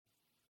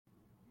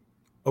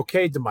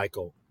Okay,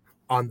 DeMichael,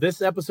 on this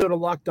episode of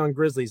Locked On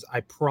Grizzlies, I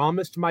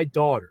promised my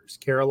daughters,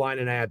 Caroline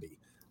and Abby,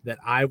 that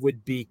I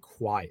would be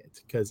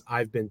quiet because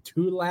I've been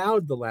too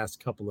loud the last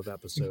couple of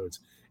episodes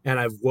and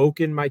I've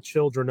woken my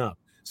children up.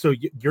 So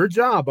your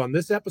job on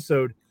this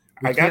episode,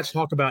 we can't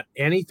talk about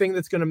anything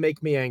that's going to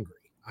make me angry.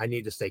 I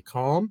need to stay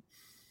calm.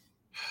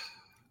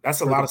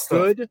 That's a lot of stuff.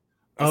 Good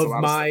of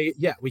my,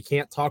 yeah, we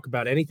can't talk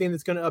about anything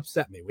that's going to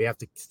upset me. We have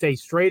to stay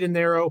straight and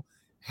narrow,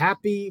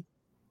 happy,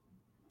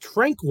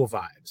 tranquil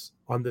vibes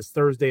on this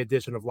Thursday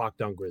edition of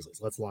Locked On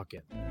Grizzlies. Let's lock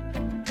in.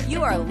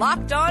 You are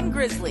Locked On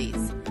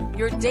Grizzlies,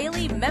 your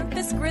daily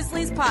Memphis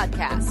Grizzlies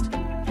podcast,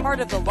 part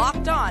of the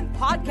Locked On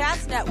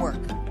Podcast Network,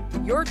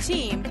 your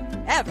team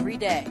every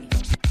day.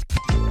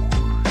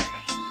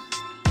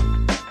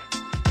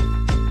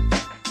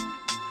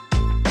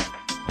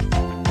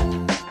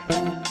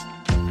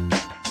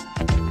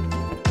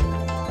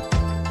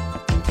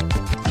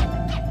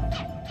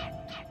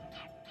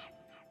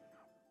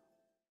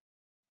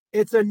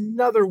 It's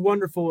another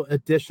wonderful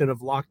edition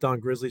of Locked On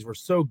Grizzlies. We're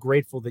so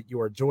grateful that you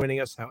are joining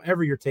us,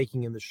 however you're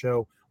taking in the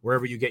show,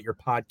 wherever you get your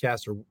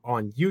podcasts or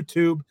on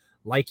YouTube,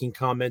 liking,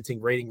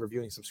 commenting, rating,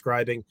 reviewing,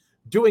 subscribing,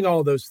 doing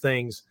all those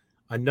things.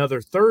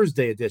 Another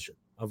Thursday edition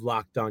of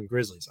Locked On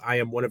Grizzlies. I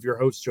am one of your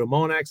hosts, Ja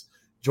Morant,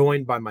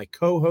 joined by my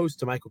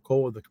co-host, Michael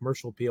Cole of the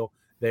Commercial Appeal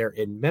there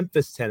in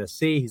Memphis,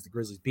 Tennessee. He's the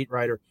Grizzlies beat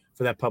writer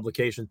for that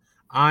publication.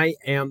 I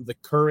am the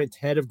current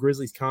head of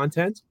Grizzlies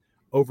content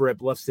over at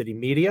Bluff City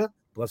Media.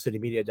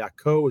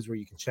 BluffCityMedia.co is where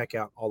you can check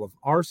out all of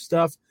our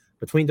stuff.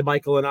 Between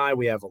DeMichael and I,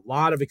 we have a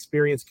lot of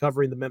experience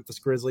covering the Memphis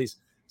Grizzlies,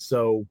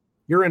 so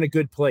you're in a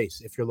good place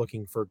if you're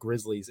looking for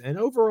Grizzlies and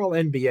overall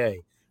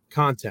NBA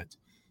content.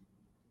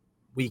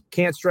 We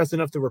can't stress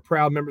enough that we're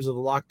proud members of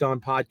the Locked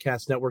On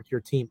Podcast Network, your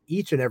team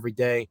each and every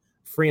day,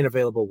 free and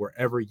available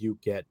wherever you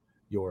get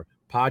your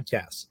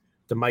podcasts.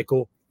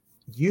 DeMichael,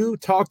 you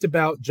talked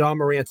about Ja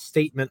Morant's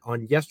statement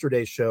on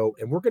yesterday's show,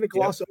 and we're going to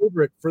gloss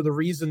over it for the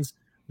reasons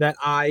that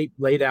I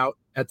laid out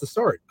at the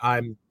start.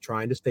 I'm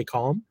trying to stay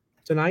calm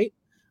tonight.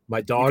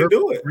 My daughter,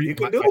 you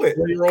can do it.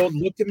 4-year-old,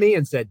 looked at me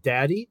and said,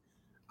 "Daddy,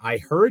 I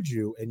heard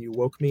you and you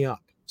woke me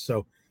up."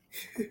 So,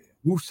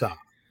 woosah,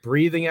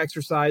 breathing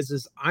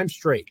exercises. I'm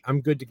straight.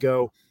 I'm good to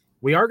go.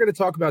 We are going to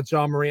talk about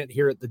Ja Morant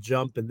here at the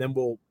jump, and then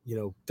we'll,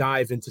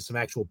 dive into some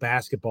actual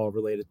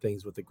basketball-related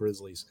things with the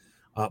Grizzlies.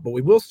 But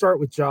we will start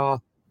with Ja.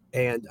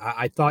 And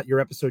I thought your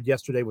episode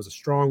yesterday was a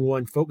strong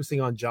one,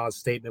 focusing on Ja's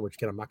statement, which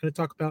again, I'm not going to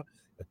talk about.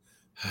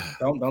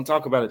 Don't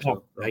talk about it,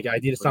 Joe. I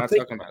need to stop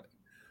talking about it.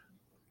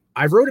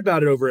 I wrote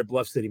about it over at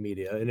Bluff City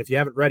Media, and if you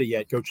haven't read it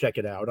yet, go check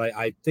it out.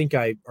 I think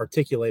I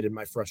articulated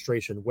my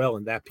frustration well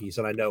in that piece,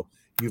 and I know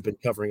you've been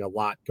covering a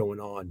lot going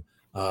on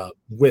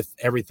with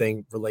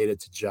everything related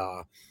to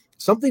Ja.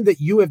 Something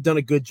that you have done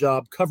a good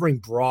job covering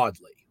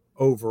broadly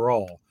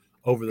overall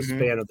over the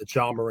span of the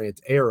Ja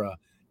Morant era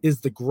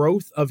is the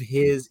growth of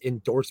his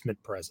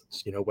endorsement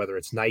presence. Whether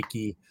it's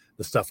Nike,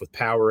 the stuff with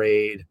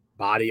Powerade,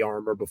 Body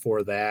Armor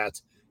before that.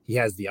 He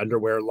has the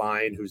underwear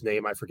line, whose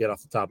name I forget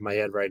off the top of my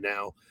head right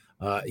now.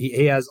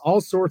 He has all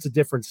sorts of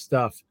different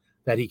stuff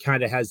that he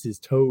kind of has his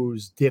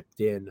toes dipped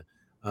in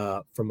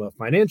from a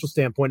financial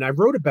standpoint. And I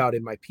wrote about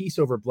in my piece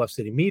over at Bluff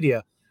City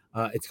Media.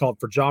 It's called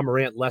For Ja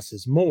Morant, Less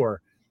is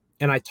More.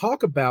 And I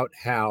talk about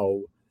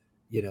how,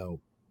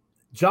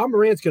 Ja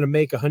Morant's going to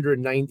make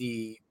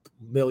 $190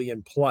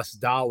 million plus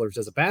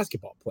as a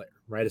basketball player,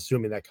 right?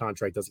 Assuming that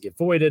contract doesn't get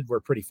voided. We're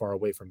pretty far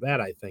away from that,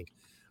 I think.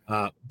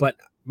 But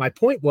my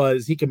point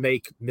was he can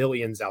make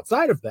millions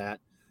outside of that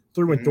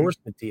through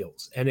endorsement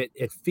deals. And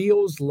it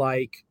feels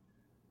like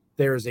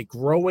there's a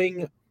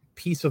growing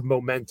piece of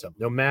momentum,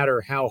 no matter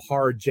how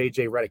hard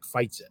JJ Redick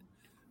fights it,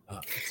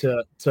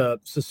 to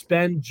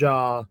suspend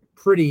Ja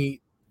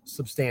pretty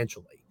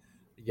substantially,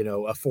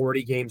 a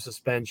 40-game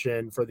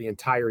suspension for the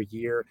entire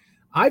year.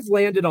 I've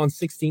landed on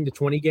 16 to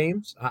 20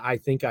 games. I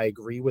think I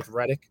agree with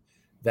Redick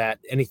that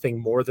anything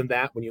more than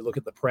that, when you look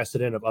at the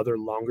precedent of other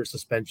longer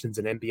suspensions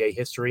in NBA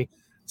history,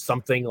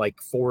 something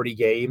like 40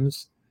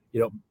 games,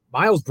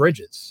 Miles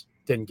Bridges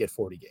didn't get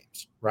 40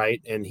 games,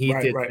 right? And he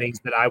did things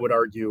that I would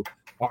argue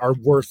are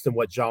worse than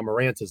what Ja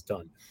Morant has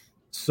done.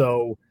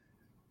 So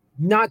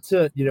not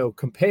to,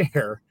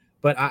 compare,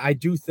 but I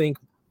do think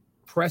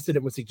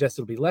precedent would suggest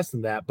it'll be less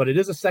than that, but it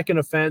is a second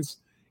offense.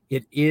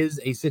 It is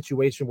a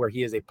situation where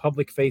he is a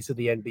public face of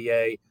the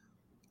NBA.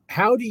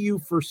 How do you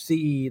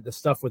foresee the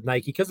stuff with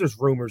Nike? Because there's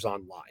rumors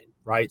online,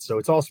 right? So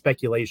it's all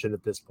speculation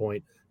at this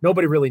point.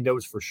 Nobody really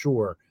knows for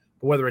sure.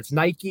 But whether it's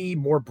Nike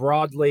more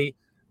broadly,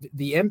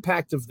 the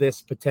impact of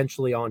this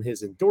potentially on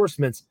his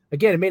endorsements,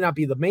 again, it may not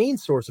be the main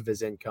source of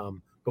his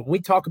income, but when we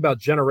talk about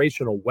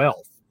generational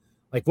wealth,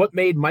 like what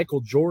made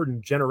Michael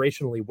Jordan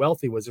generationally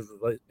wealthy was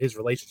his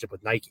relationship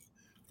with Nike,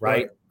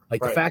 right?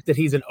 The fact that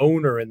he's an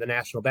owner in the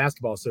National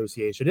Basketball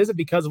Association isn't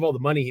because of all the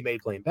money he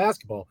made playing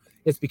basketball.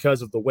 It's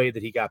because of the way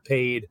that he got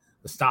paid,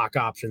 the stock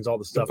options, all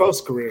the stuff. The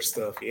post-career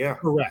stuff, yeah.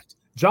 Correct.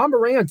 Ja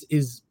Morant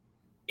is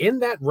in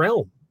that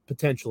realm,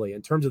 potentially,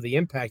 in terms of the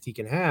impact he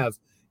can have.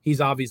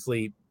 He's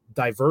obviously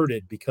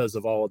diverted because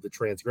of all of the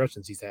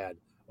transgressions he's had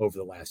over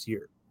the last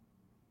year.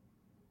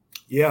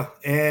 Yeah,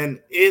 and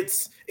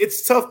it's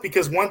tough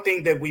because one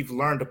thing that we've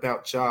learned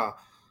about Joe,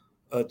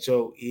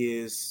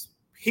 is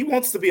he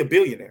wants to be a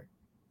billionaire.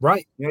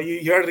 Right. You know,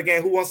 you heard of the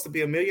game, Who Wants to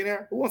Be a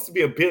Millionaire? Who wants to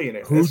be a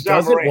billionaire? Who That's Ja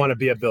doesn't Morant. want to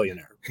be a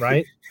billionaire,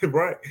 right?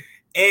 Right.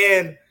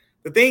 And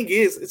the thing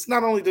is, it's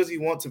not only does he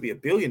want to be a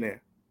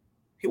billionaire,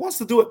 he wants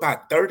to do it by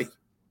 30.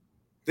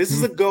 This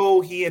is a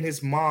goal he and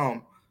his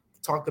mom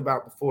talked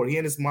about before. He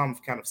and his mom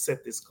have kind of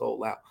set this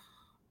goal out.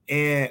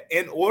 And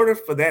in order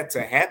for that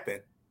to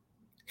happen,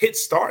 it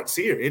starts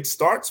here. It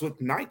starts with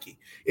Nike.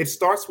 It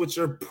starts with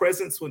your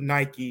presence with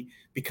Nike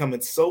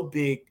becoming so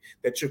big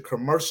that you're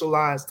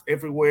commercialized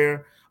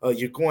everywhere.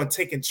 You're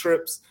taking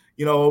trips,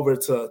 over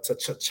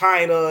to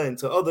China and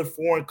to other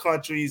foreign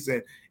countries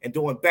and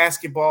doing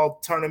basketball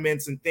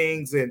tournaments and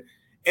things and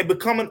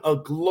becoming a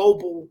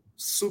global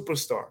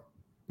superstar.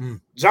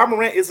 Ja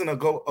Morant isn't a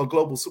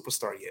global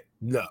superstar yet.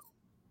 No,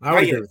 I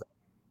would agree with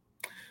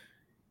that.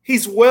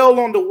 He's well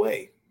on the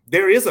way.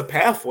 There is a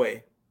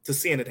pathway to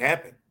seeing it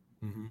happen.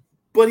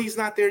 But he's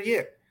not there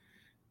yet.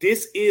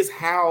 This is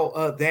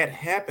how that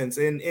happens,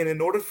 and in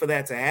order for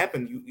that to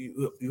happen,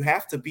 you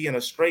have to be in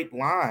a straight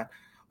line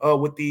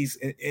with these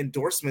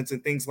endorsements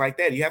and things like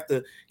that. You have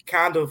to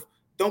kind of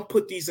don't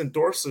put these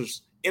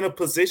endorsers in a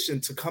position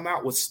to come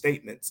out with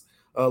statements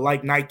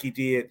like Nike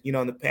did,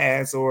 in the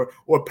past, or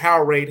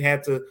Powerade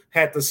had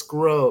to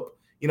scrub,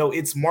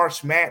 its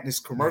March Madness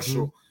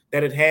commercial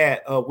that it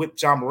had with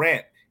Ja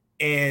Morant,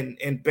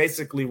 and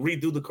basically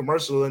redo the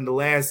commercial in the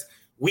last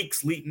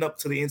weeks leading up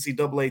to the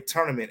NCAA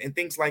tournament and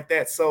things like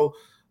that. So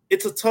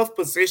it's a tough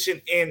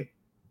position, and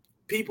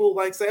people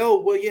say,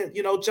 oh, well, yeah,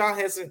 Ja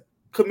hasn't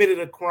committed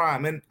a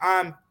crime. And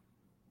I'm a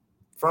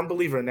firm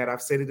believer in that.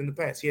 I've said it in the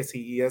past. Yes,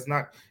 he has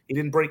not. He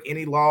didn't break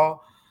any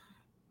law.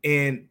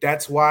 And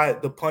that's why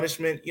the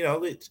punishment,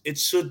 it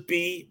should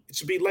be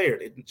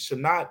layered. It should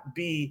not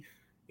be,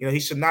 he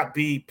should not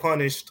be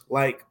punished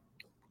like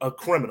a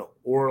criminal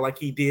or like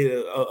he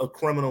did a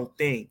criminal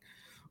thing.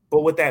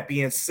 But with that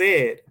being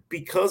said,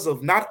 because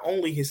of not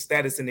only his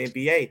status in the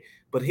NBA,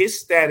 but his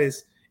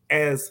status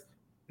as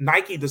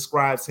Nike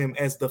describes him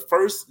as the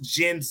first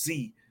Gen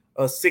Z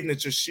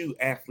signature shoe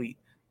athlete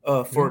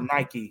for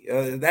Nike.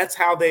 That's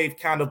how they've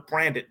kind of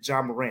branded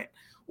Ja Morant.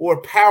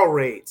 Or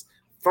Powerade's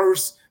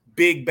first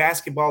big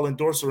basketball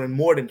endorser in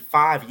more than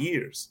 5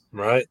 years.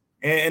 Right.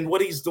 And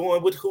what he's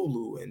doing with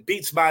Hulu and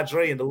Beats by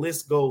Dre, and the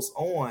list goes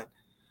on.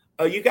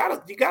 You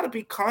gotta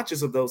be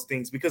conscious of those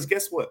things, because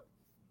guess what?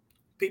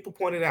 People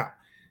pointed out,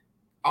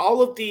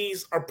 all of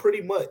these are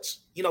pretty much,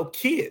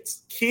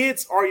 kids.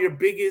 Kids are your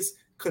biggest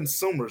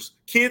consumers.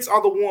 Kids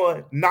are the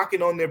one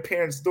knocking on their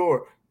parents'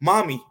 door.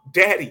 Mommy,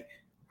 daddy,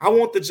 I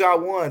want the Ja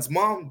ones.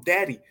 Mom,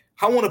 daddy,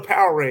 I want a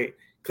Powerade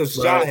because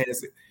Ja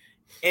has it.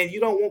 And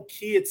you don't want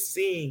kids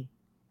seeing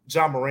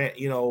Ja Morant,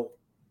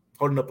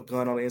 holding up a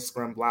gun on an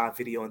Instagram live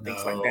video and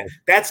things like that.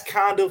 That's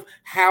kind of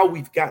how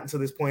we've gotten to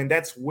this point. And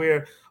that's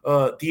where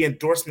the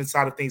endorsement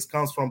side of things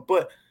comes from.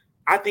 But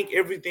I think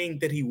everything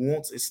that he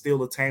wants is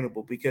still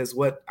attainable, because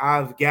what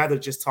I've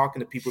gathered just talking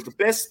to people, the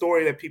best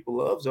story that people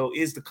love, Joe,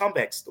 is the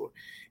comeback story.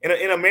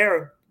 In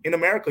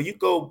America, you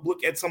go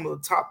look at some of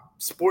the top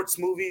sports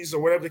movies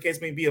or whatever the case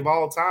may be of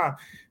all time.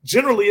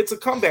 Generally, it's a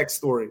comeback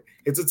story.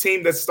 It's a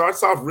team that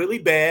starts off really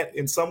bad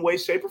in some way,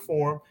 shape, or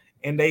form,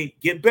 and they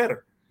get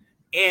better.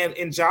 And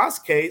in Ja's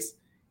case,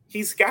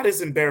 he's got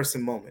his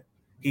embarrassing moment.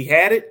 He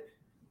had it,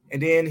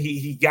 and then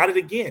he got it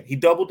again. He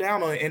doubled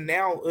down on it, and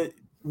now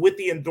with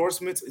the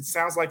endorsements, it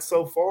sounds like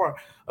so far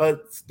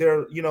there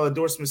are,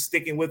 endorsements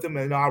sticking with him.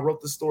 And I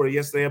wrote the story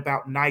yesterday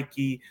about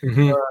Nike.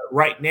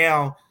 Right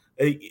now,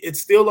 it's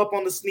still up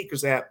on the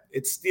Sneakers app.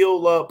 It's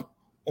still up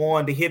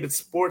on the Hibbett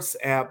Sports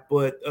app.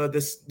 But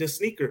the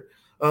sneaker,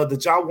 the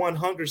Ja 1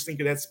 Hunger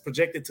sneaker that's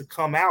projected to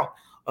come out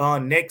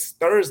next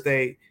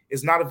Thursday,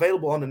 is not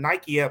available on the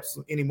Nike apps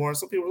anymore. And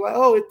some people are like,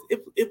 oh,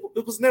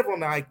 it was never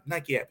on the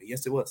Nike app.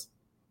 Yes, it was.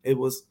 It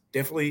was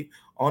definitely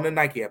on the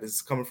Nike app.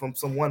 It's coming from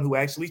someone who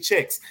actually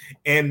checks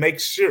and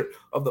makes sure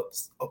of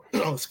those,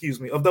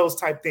 of those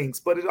type things.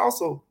 But it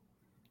also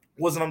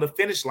wasn't on the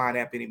Finish Line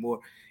app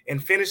anymore.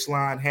 And Finish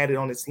Line had it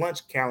on its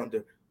launch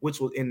calendar, which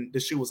was the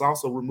shoe was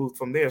also removed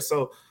from there.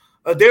 So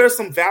there is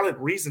some valid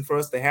reason for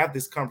us to have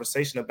this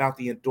conversation about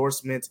the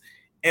endorsements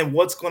and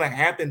what's going to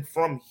happen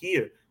from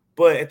here.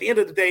 But at the end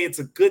of the day, it's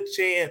a good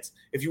chance.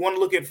 If you want to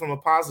look at it from a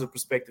positive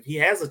perspective, he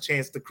has a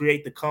chance to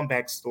create the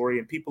comeback story,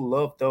 and people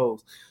love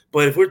those.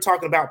 But if we're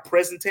talking about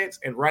present tense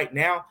and right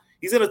now,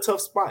 he's in a tough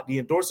spot.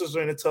 The endorsers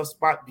are in a tough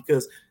spot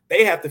because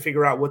they have to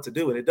figure out what to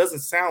do. And it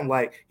doesn't sound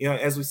like,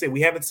 as we said,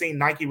 we haven't seen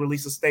Nike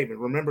release a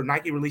statement. Remember,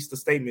 Nike released a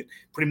statement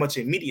pretty much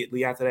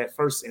immediately after that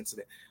first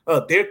incident.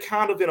 They're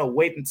kind of in a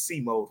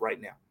wait-and-see mode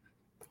right now.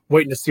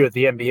 Waiting to see what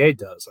the NBA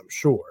does, I'm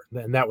sure.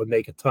 And that would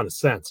make a ton of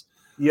sense.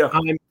 Yeah.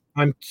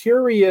 I'm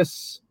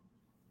curious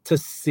to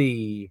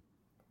see.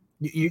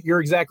 You're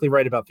exactly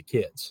right about the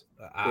kids.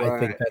 I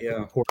think that's an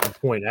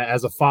important point.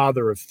 As a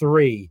father of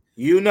 3,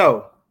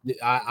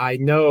 I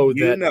know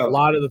that a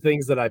lot of the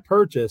things that I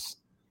purchase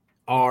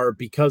are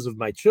because of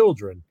my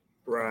children.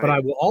 Right. But I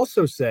will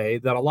also say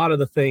that a lot of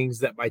the things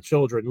that my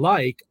children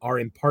like are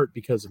in part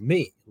because of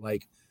me.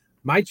 Like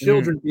my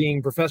children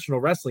being professional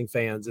wrestling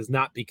fans is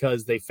not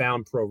because they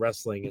found pro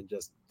wrestling and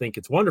just think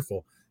it's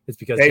wonderful. It's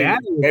because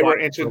they were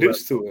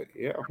introduced to it.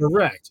 Yeah.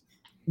 Correct.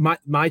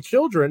 My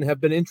children have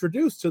been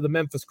introduced to the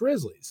Memphis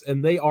Grizzlies,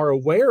 and they are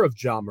aware of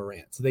Ja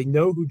Morant. So they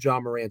know who Ja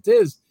Morant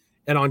is.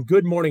 And on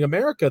Good Morning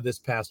America this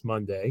past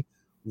Monday,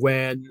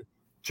 when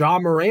Ja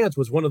Morant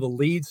was one of the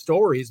lead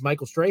stories,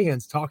 Michael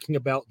Strahan's talking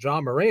about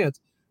Ja Morant,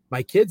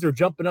 my kids are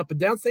jumping up and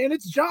down saying,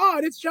 it's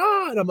John, it's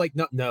John. I'm like,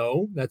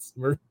 no, this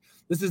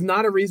is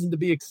not a reason to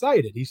be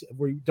excited.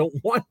 We don't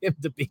want him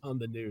to be on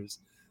the news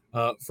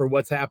for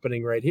what's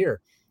happening right here.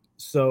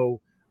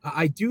 So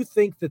I do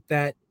think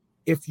that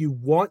if you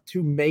want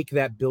to make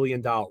that $1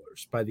 billion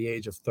by the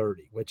age of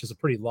 30, which is a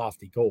pretty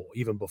lofty goal,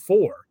 even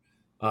before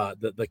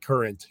the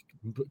current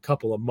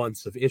couple of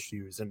months of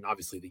issues, and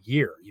obviously the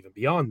year, even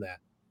beyond that,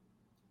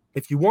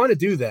 if you want to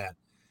do that,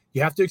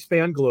 you have to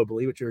expand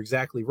globally, which you're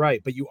exactly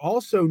right. But you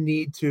also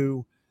need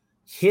to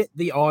hit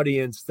the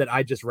audience that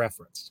I just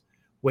referenced.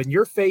 When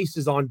your face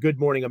is on Good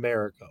Morning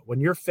America, when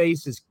your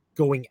face is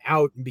going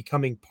out and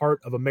becoming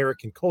part of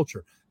American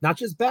culture, not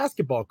just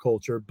basketball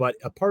culture, but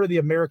a part of the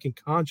American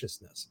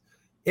consciousness,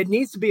 it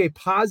needs to be a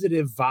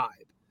positive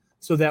vibe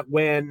so that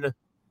when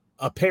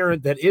a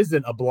parent that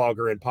isn't a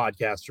blogger and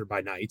podcaster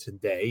by night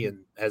and day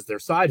and has their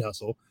side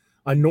hustle,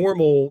 a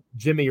normal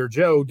Jimmy or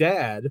Joe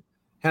dad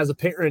has a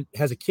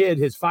kid,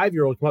 his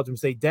 5-year-old come up to him and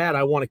say, Dad,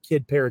 I want a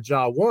kid pair of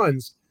Ja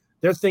ones.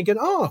 They're thinking,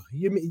 oh,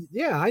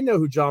 I know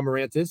who Ja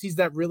Morant is. He's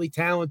that really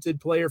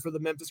talented player for the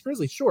Memphis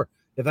Grizzlies. Sure.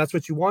 If that's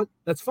what you want,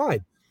 that's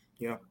fine.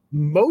 Yeah.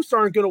 Most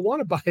aren't going to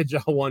want to buy a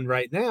Ja one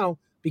right now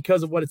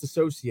because of what it's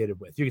associated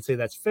with. You can say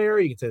that's fair.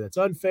 You can say that's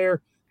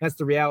unfair. That's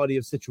the reality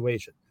of the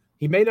situation.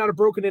 He may not have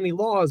broken any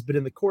laws, but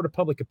in the court of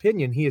public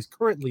opinion, he is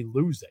currently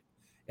losing.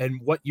 And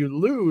what you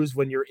lose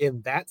when you're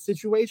in that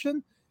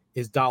situation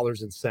is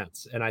dollars and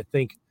cents. And I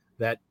think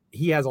that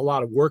he has a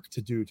lot of work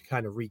to do to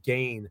kind of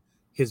regain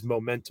his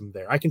momentum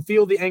there. I can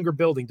feel the anger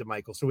building to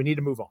Michael, so we need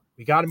to move on.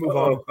 We got to move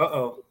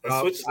on.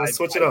 Let's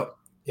switch it up.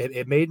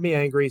 It made me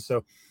angry,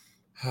 so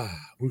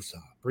woosah.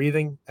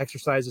 Breathing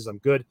exercises, I'm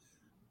good.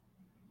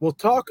 We'll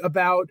talk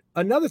about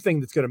another thing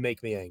that's going to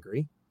make me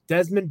angry,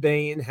 Desmond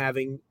Bane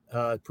having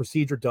a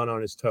procedure done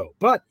on his toe.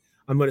 But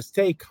I'm going to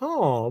stay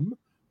calm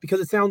because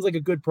it sounds like a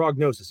good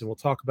prognosis, and we'll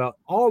talk about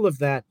all of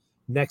that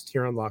next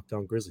here on Locked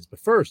On Grizzlies. But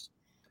first,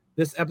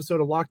 this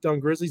episode of Locked On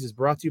Grizzlies is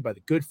brought to you by the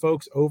good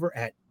folks over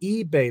at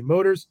eBay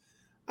Motors.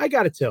 I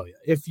got to tell you,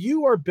 if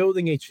you are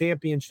building a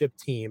championship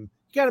team,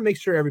 you got to make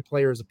sure every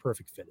player is a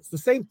perfect fit. It's the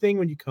same thing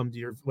when it comes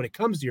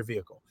to your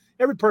vehicle.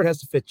 Every part has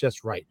to fit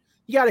just right.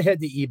 You got to head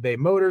to eBay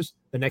Motors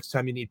the next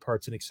time you need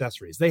parts and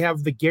accessories. They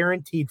have the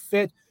guaranteed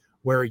fit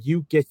where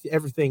you get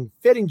everything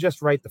fitting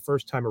just right the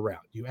first time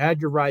around. You add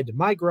your ride to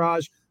My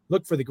Garage,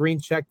 look for the green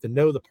check to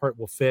know the part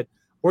will fit,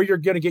 or you're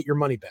going to get your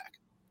money back.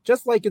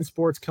 Just like in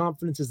sports,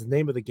 confidence is the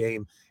name of the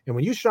game. And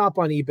when you shop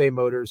on eBay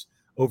Motors,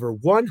 over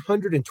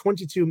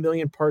 122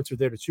 million parts are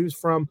there to choose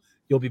from.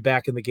 You'll be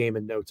back in the game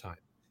in no time.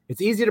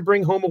 It's easy to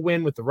bring home a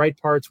win with the right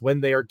parts when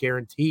they are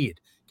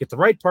guaranteed. Get the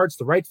right parts,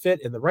 the right fit,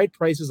 and the right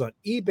prices on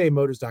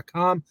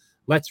ebaymotors.com.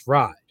 Let's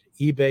ride.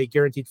 eBay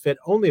guaranteed fit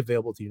only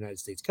available to United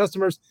States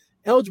customers.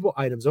 Eligible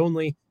items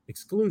only.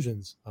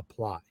 Exclusions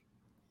apply.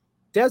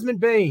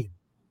 Desmond Bane,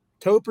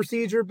 toe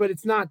procedure, but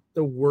it's not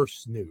the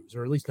worst news,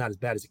 or at least not as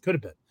bad as it could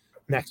have been.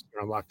 Next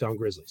on Locked On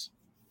Grizzlies.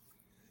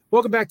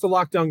 Welcome back to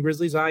Locked On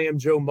Grizzlies. I am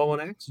Joe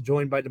Mullinax,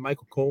 joined by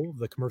DeMichael Cole of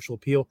the Commercial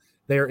Appeal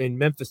there in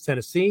Memphis,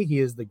 Tennessee. He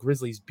is the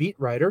Grizzlies beat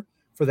writer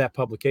for that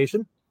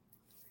publication.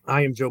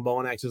 I am Joe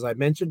Mullinax. As I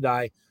mentioned,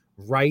 I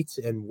write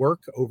and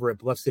work over at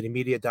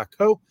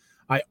bluffcitymedia.co.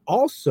 I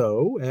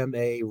also am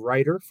a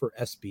writer for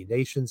SB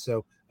Nation.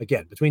 So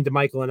again, between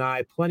DeMichael and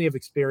I, plenty of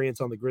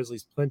experience on the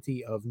Grizzlies,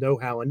 plenty of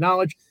know-how and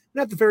knowledge.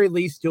 And at the very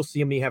least, you'll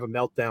see me have a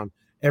meltdown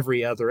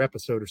every other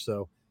episode or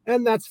so.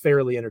 And that's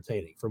fairly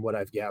entertaining from what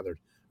I've gathered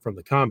from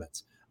the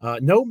comments.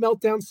 No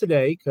meltdowns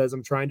today because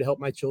I'm trying to help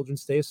my children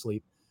stay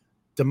asleep.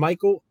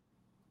 DeMichael,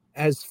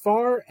 as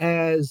far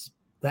as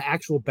the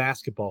actual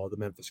basketball of the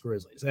Memphis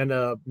Grizzlies, and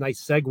a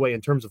nice segue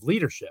in terms of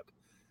leadership,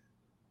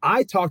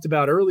 I talked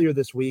about earlier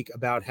this week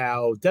about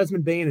how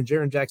Desmond Bane and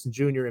Jaren Jackson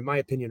Jr., in my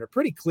opinion, are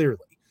pretty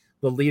clearly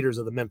the leaders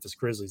of the Memphis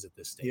Grizzlies at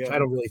this stage. Yeah. I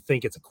don't really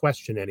think it's a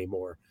question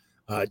anymore.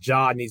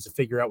 Ja needs to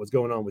figure out what's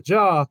going on with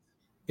Ja.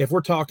 If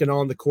we're talking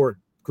on the court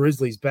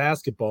Grizzlies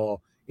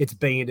basketball, it's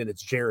Bane and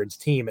it's Jaren's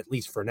team, at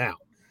least for now.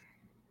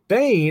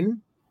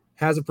 Bane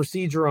has a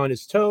procedure on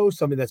his toe,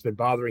 something that's been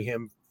bothering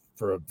him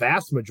for a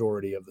vast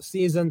majority of the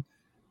season.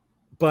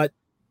 But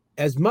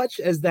as much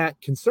as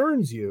that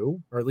concerns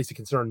you, or at least it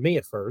concerned me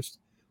at first,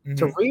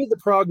 to read the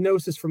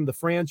prognosis from the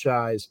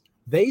franchise,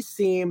 they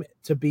seem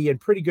to be in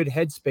pretty good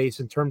headspace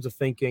in terms of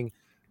thinking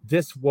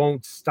this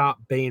won't stop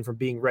Bane from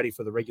being ready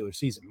for the regular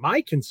season.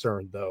 My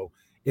concern, though,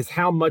 is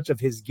how much of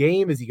his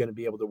game is he going to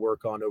be able to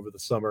work on over the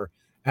summer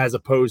as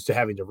opposed to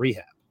having to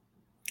rehab.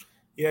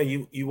 Yeah,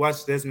 you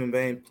watched Desmond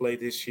Bane play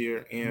this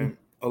year, and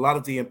a lot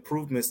of the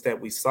improvements that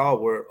we saw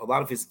were a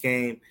lot of his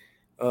game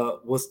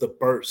was the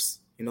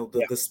burst,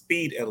 the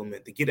speed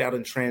element, the get out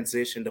in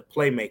transition, the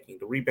playmaking,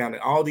 the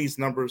rebounding. All these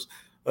numbers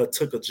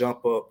took a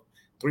jump up.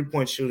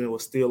 3-point shooting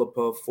was still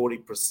above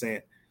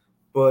 40%.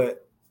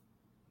 But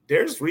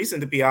there's reason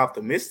to be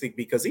optimistic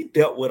because he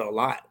dealt with a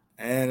lot.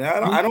 And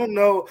I don't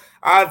know.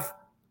 I've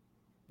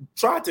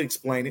tried to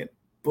explain it,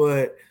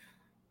 but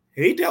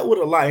he dealt with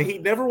a lot. He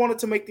never wanted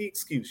to make the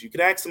excuse. You could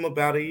ask him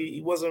about it.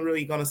 He wasn't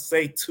really going to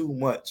say too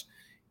much,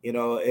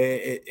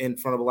 in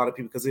front of a lot of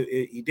people because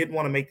he didn't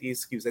want to make the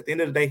excuse. At the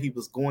end of the day, he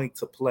was going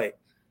to play.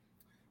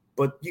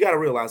 But you got to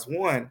realize,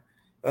 one,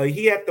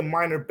 he had the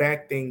minor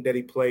back thing that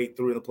he played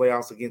through in the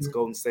playoffs against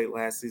Golden State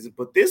last season.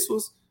 But this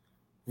was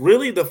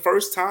really the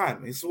first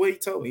time. This is what he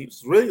told me. It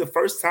was really the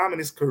first time in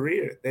his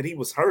career that he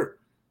was hurt,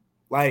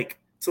 like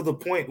to the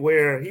point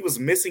where he was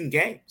missing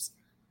games.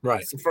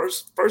 Right. It's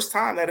the first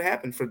time that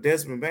happened for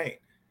Desmond Bane.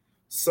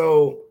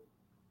 So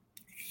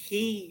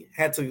he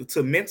had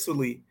to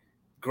mentally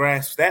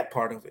grasp that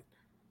part of it.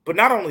 But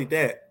not only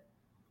that,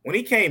 when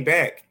he came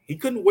back, he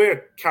couldn't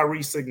wear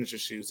Kyrie's signature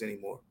shoes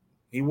anymore.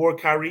 He wore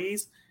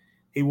Kyrie's,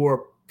 he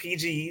wore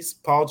PG's,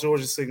 Paul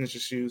George's signature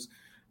shoes,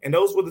 and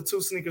those were the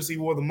two sneakers he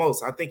wore the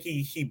most. I think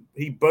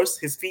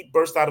his feet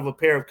burst out of a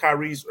pair of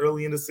Kyrie's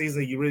early in the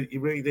season. He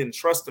really didn't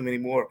trust them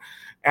anymore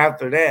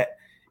after that.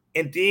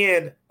 And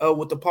then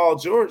with the Paul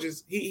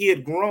Georges, he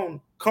had grown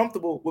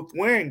comfortable with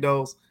wearing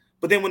those.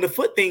 But then when the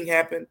foot thing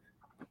happened,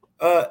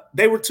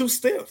 they were too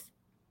stiff.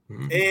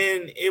 Mm-hmm.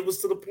 And it was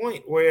to the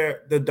point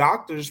where the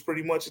doctors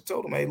pretty much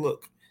told him, hey,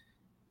 look,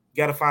 you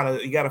got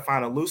to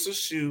find a looser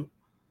shoe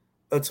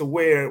to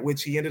wear,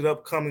 which he ended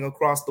up coming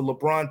across the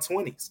LeBron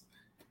 20s.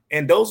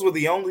 And those were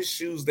the only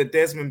shoes that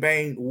Desmond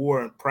Bane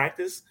wore in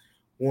practice,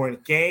 wore in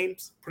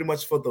games, pretty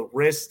much for the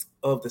rest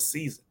of the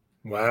season.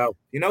 Wow.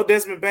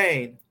 Desmond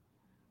Bane,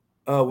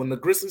 when the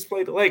Grizzlies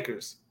played the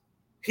Lakers,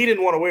 he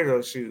didn't want to wear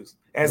those shoes.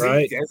 As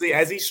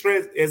he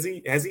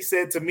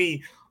said to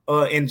me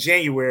in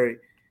January,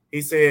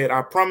 he said,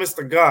 "I promise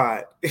to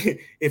God,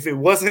 if it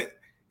wasn't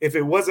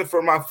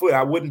for my foot,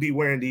 I wouldn't be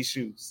wearing these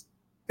shoes."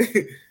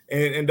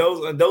 and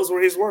those were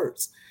his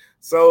words.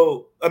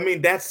 So I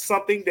mean, that's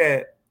something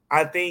that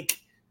I think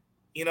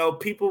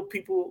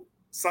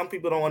some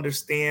people don't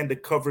understand the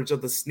coverage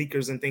of the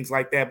sneakers and things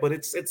like that, but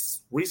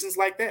it's reasons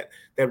like that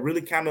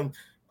really kind of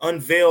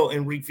unveil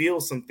and reveal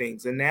some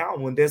things. And now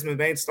when Desmond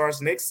Bane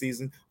starts next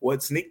season,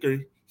 what sneaker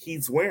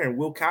he's wearing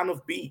will kind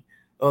of be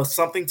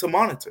something to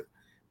monitor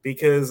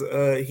because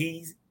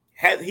he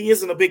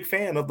isn't a big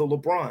fan of the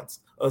LeBrons,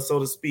 so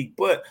to speak.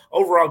 But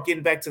overall,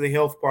 getting back to the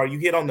health part, you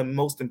hit on the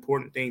most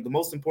important thing. The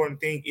most important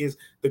thing is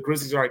the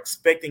Grizzlies are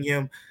expecting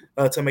him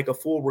to make a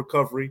full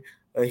recovery.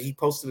 He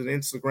posted an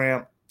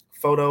Instagram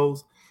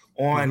photos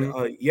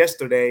on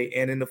yesterday,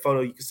 and in the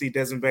photo you can see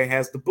Desmond Bane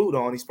has the boot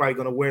on. He's probably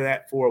going to wear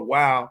that for a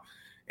while.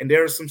 And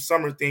there are some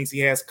summer things he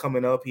has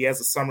coming up. He has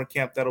a summer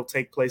camp that'll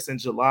take place in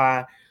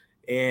July,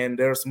 and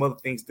there are some other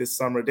things this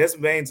summer.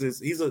 Desmond Bane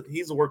he's a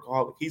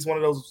workaholic. He's one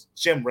of those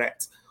gym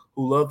rats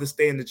who love to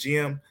stay in the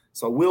gym.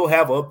 So we'll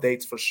have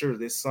updates for sure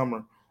this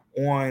summer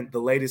on the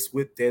latest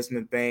with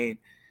Desmond Bane.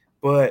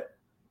 But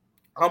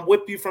I'm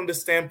with you from the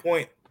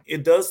standpoint,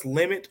 it does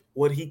limit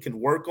what he can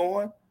work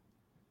on.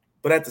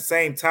 But at the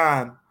same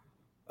time,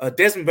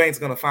 Desmond Bane's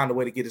going to find a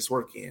way to get his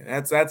work in.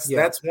 That's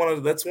one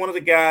of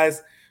the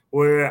guys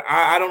where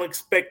I don't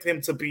expect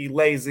him to be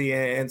lazy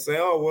and say,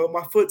 oh, well,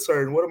 my foot's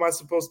hurting. What am I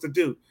supposed to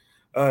do?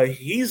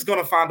 He's going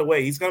to find a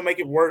way. He's going to make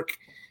it work.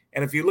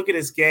 And if you look at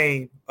his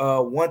game,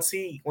 once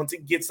he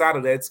gets out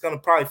of that, it's going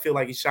to probably feel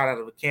like he shot out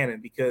of a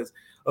cannon because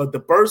the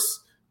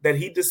burst that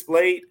he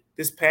displayed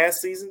this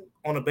past season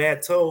on a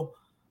bad toe,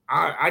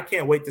 I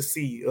can't wait to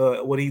see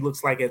what he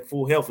looks like at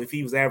full health if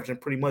he was averaging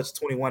pretty much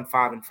 21,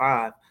 5, and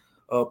 5,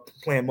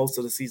 playing most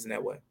of the season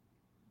that way.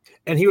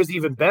 And he was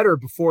even better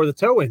before the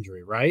toe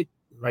injury, right?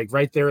 Like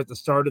right there at the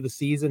start of the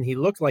season, he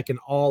looked like an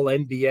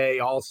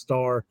all-NBA,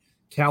 all-star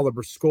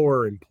caliber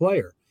scorer and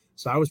player.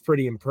 So I was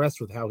pretty impressed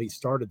with how he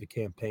started the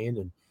campaign,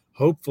 and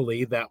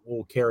hopefully that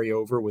will carry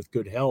over with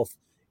good health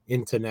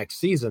into next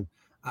season.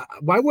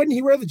 Why wouldn't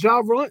he wear the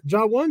Ja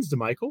ones,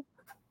 DeMichael?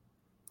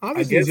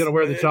 Obviously, he's going to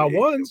wear the Ja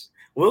ones.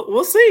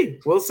 We'll see.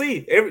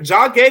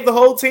 Ja gave the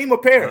whole team a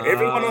pair.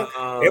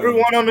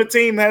 Everyone on the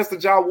team has the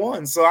Ja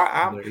ones. So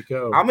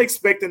I'm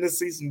expecting to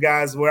see some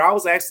guys where I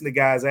was asking the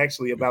guys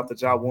actually about the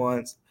Ja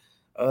ones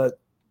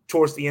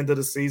towards the end of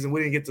the season. We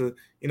didn't get to,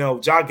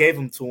 Ja gave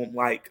them to him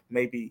like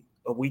maybe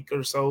a week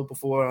or so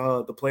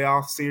before the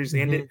playoff series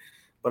ended.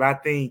 But I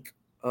think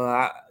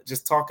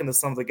just talking to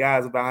some of the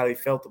guys about how they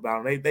felt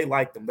about them, they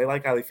liked them. They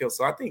like how they feel.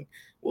 So I think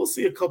we'll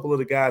see a couple of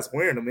the guys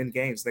wearing them in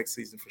games next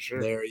season for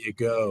sure. There you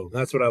go.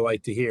 That's what I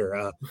like to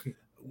hear.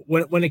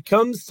 When it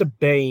comes to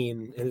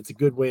Bane, and it's a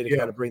good way to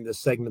kind of bring this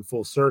segment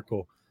full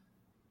circle,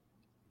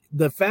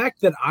 the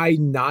fact that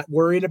I'm not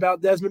worried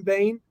about Desmond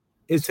Bane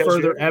is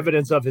further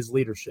evidence of his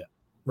leadership,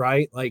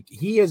 right? Like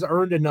he has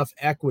earned enough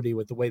equity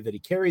with the way that he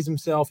carries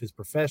himself, his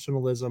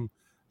professionalism,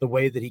 the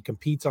way that he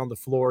competes on the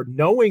floor,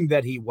 knowing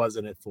that he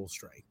wasn't at full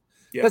strength.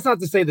 Yeah. That's not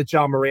to say that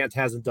Ja Morant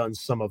hasn't done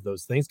some of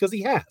those things, because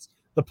he has.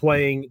 The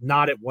playing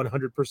not at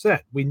 100%.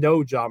 We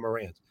know Ja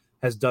Morant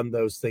has done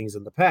those things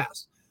in the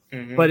past.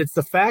 Mm-hmm. But it's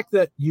the fact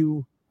that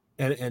you,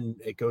 and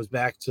it goes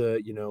back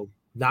to,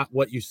 not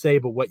what you say,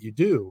 but what you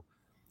do.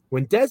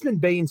 When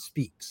Desmond Bane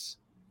speaks,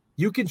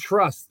 you can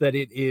trust that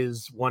it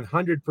is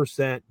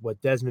 100%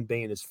 what Desmond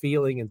Bane is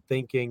feeling and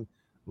thinking,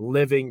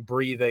 living,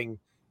 breathing.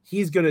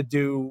 He's going to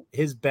do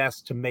his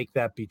best to make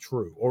that be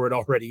true, or it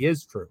already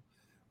is true.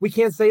 We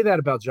can't say that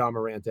about Ja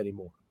Morant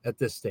anymore at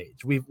this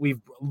stage.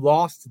 We've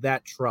lost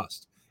that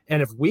trust.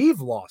 And if we've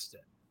lost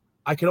it,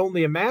 I can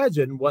only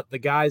imagine what the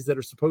guys that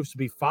are supposed to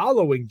be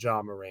following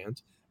Ja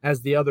Morant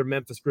as the other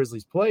Memphis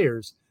Grizzlies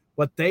players,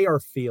 what they are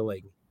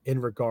feeling in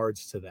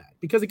regards to that.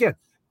 Because again,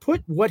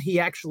 put what he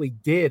actually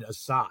did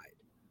aside.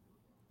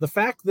 The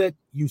fact that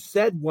you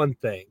said one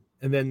thing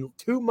and then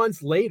 2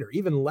 months later,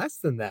 even less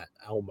than that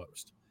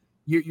almost,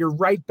 you're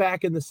right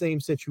back in the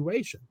same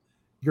situation.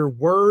 Your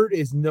word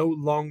is no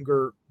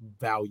longer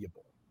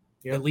valuable,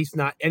 at least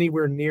not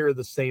anywhere near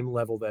the same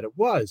level that it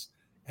was.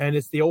 And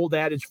it's the old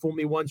adage, fool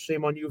me once,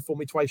 shame on you, fool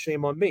me twice,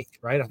 shame on me,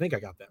 right? I think I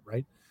got that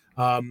right.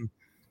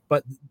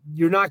 But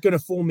you're not going to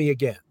fool me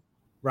again,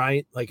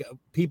 right? Like,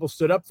 people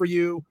stood up for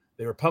you.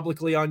 They were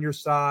publicly on your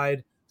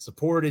side,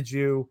 supported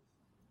you.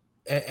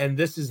 And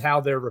this is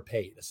how they're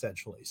repaid,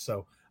 essentially.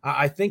 So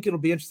I think it'll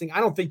be interesting. I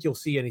don't think you'll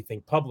see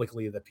anything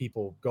publicly that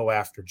people go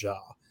after Ja.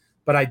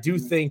 But I do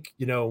think,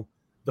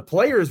 the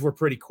players were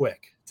pretty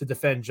quick to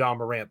defend Ja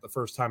Morant the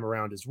first time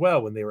around as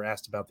well when they were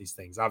asked about these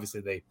things. Obviously,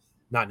 they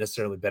not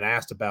necessarily been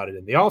asked about it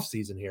in the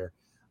offseason here.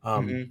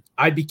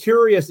 I'd be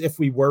curious if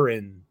we were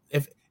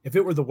if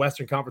it were the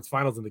Western Conference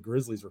Finals and the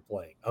Grizzlies were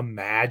playing.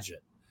 Imagine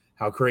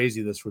how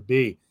crazy this would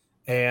be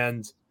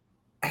and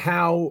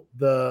how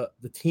the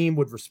team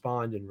would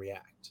respond and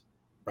react,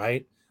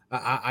 right?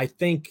 I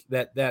think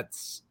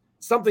that's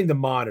something to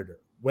monitor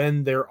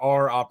when there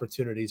are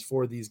opportunities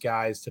for these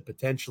guys to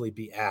potentially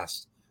be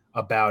asked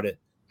about it,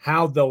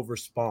 how they'll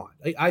respond.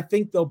 I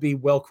think they'll be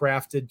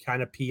well-crafted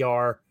kind of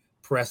PR,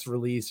 press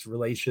release,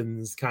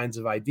 relations kinds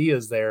of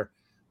ideas there.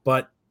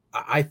 But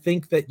I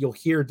think that you'll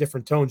hear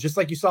different tones, just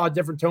like you saw a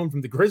different tone from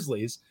the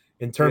Grizzlies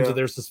in terms of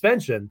their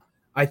suspension.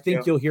 I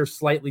think you'll hear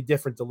slightly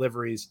different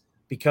deliveries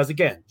because,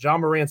 again, Ja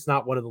Morant's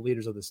not one of the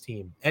leaders of this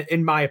team,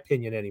 in my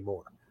opinion,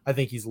 anymore. I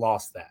think he's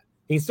lost that.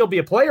 He can still be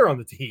a player on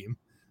the team,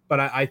 but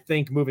I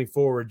think moving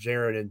forward,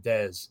 Jaren and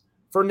Dez,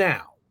 for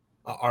now,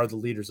 are the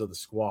leaders of the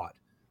squad.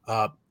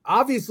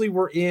 Obviously,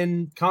 we're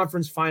in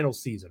conference final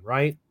season,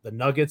 right? The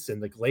Nuggets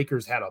and the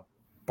Lakers had a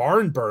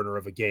barn burner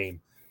of a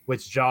game,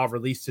 which Ja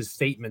released his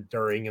statement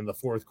during in the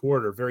fourth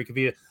quarter. Very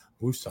convenient.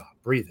 Woosah,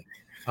 breathing.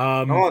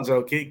 Come on,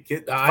 Joe.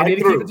 I need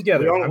to keep it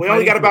together. We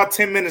only got about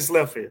 10 minutes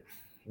left here.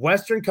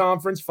 Western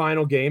Conference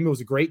final game. It was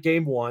a great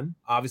game one.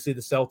 Obviously,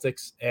 the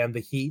Celtics and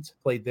the Heat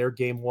played their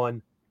game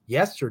one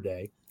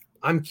yesterday.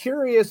 I'm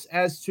curious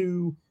as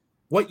to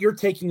what you're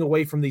taking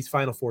away from these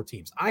final four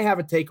teams. I have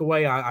a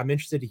takeaway. I'm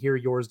interested to hear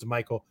yours,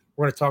 DeMichael.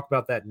 We're going to talk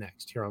about that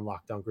next here on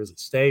Locked On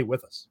Grizzlies. Stay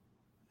with us.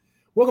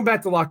 Welcome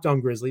back to Locked On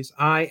Grizzlies.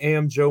 I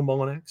am Joe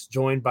Mullinax,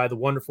 joined by the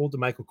wonderful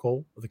DeMichael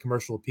Cole of the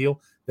Commercial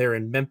Appeal. They're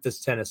in Memphis,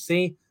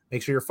 Tennessee.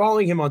 Make sure you're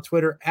following him on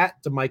Twitter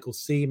at DeMichael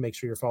C. Make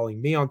sure you're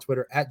following me on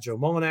Twitter at Joe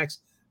Mullinax.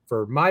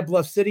 For my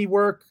Bluff City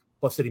work,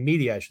 Bluff City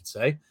Media, I should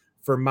say,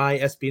 for my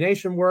SB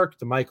Nation work,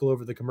 DeMichael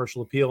over the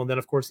Commercial Appeal. And then,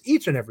 of course,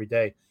 each and every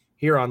day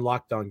here on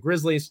Locked On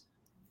Grizzlies,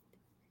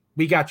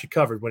 we got you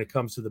covered when it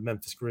comes to the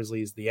Memphis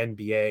Grizzlies, the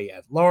NBA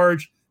at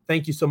large.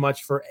 Thank you so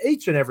much for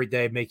each and every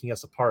day making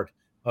us a part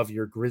of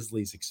your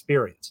Grizzlies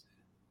experience.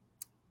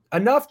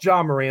 Enough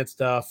Ja Morant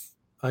stuff,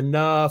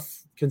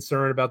 enough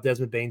concern about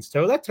Desmond Bane's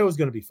toe. That toe is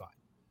going to be fine.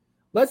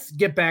 Let's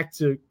get back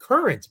to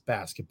current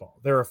basketball.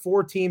 There are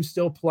four teams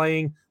still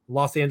playing.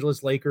 Los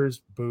Angeles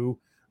Lakers, boo.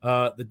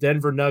 The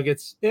Denver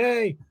Nuggets,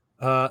 yay.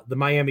 The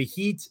Miami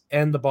Heat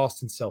and the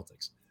Boston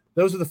Celtics.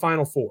 Those are the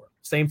final four.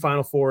 Same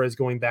final four as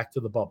going back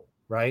to the bubble,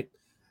 right?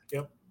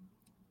 Yep.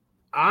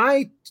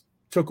 I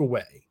took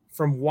away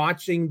from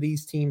watching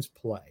these teams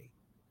play,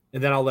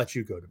 and then I'll let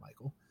you go to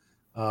Michael.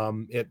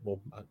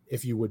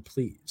 If you would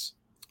please.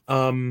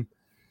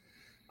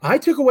 I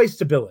took away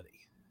stability.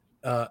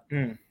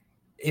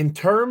 In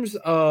terms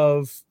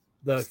of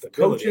the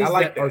stability. coaches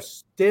that are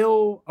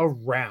still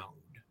around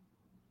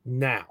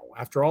now,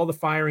 after all the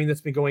firing that's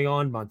been going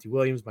on, Monty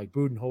Williams, Mike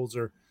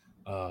Budenholzer,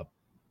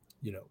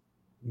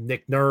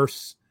 Nick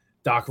Nurse,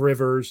 Doc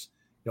Rivers,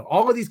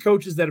 all of these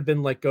coaches that have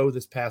been let go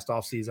this past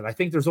offseason, I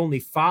think there's only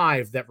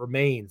 5 that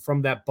remain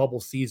from that bubble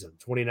season,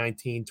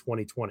 2019,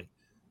 2020.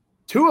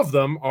 2 of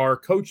them are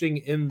coaching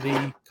in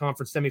the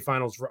conference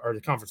semifinals, or the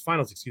conference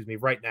finals,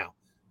 right now.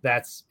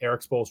 That's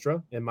Eric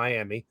Spoelstra in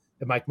Miami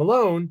and Mike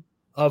Malone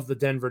of the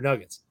Denver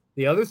Nuggets.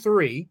 The other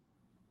 3,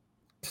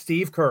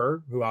 Steve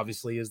Kerr, who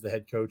obviously is the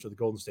head coach of the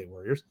Golden State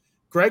Warriors,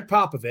 Greg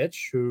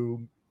Popovich,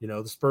 who,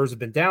 the Spurs have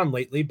been down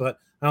lately, but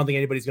I don't think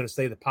anybody's going to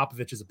say that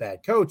Popovich is a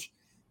bad coach.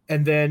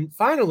 And then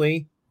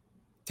finally,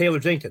 Taylor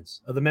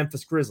Jenkins of the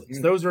Memphis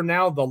Grizzlies. Those are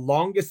now the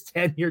longest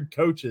tenured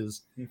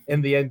coaches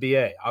in the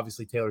NBA.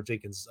 Obviously, Taylor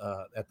Jenkins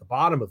at the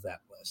bottom of that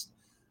list.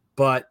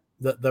 But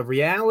the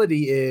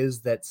reality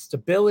is that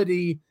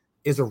stability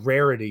is a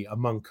rarity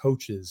among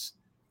coaches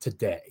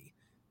today.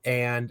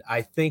 And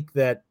I think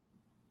that,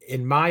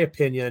 in my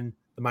opinion,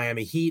 the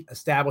Miami Heat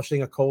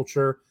establishing a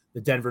culture,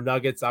 the Denver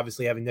Nuggets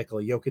obviously having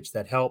Nikola Jokic,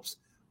 that helps.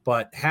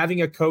 But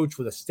having a coach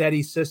with a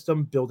steady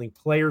system, building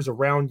players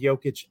around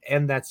Jokic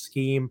and that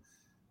scheme,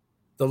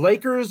 the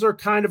Lakers are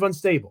kind of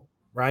unstable,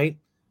 right?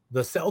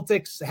 The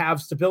Celtics have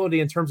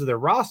stability in terms of their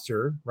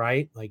roster,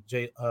 right? Like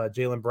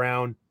Jaylen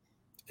Brown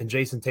and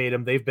Jason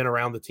Tatum, they've been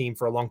around the team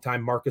for a long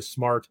time. Marcus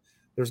Smart.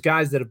 There's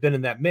guys that have been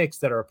in that mix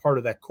that are a part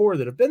of that core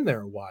that have been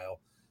there a while.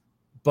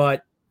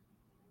 But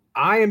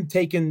I am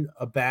taken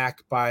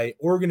aback by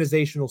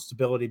organizational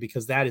stability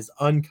because that is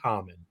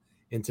uncommon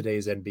in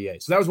today's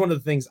NBA. So that was one of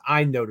the things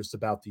I noticed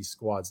about these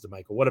squads,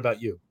 DeMichael. What about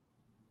you?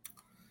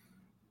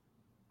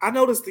 I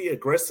noticed the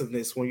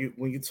aggressiveness when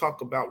you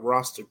talk about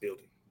roster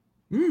building.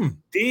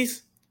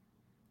 These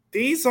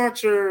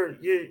aren't your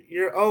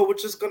we're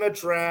just gonna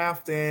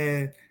draft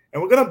and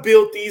we're gonna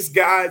build these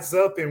guys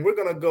up and we're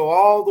gonna go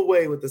all the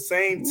way with the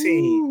same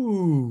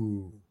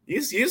team.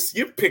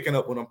 You're picking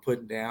up what I'm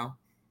putting down.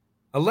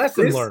 A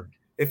lesson learned.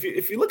 If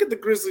you look at the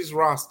Grizzlies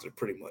roster,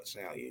 pretty much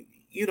now,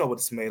 you know what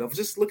it's made of.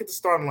 Just look at the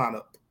starting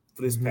lineup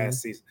for this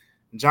past season.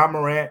 Ja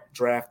Morant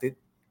drafted,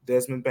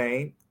 Desmond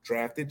Bane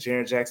drafted,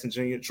 Jaren Jackson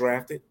Jr.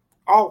 drafted,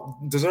 all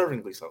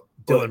deservingly so.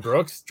 Dylan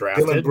Brooks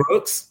drafted.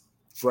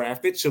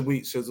 Should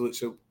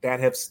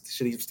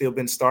he still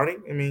been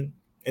starting? I mean,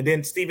 and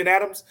then Steven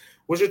Adams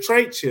was your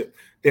trade chip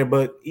there.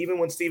 But even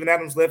when Steven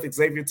Adams left,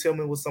 Xavier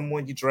Tillman was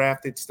someone you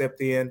drafted,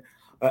 stepped in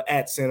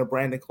at center.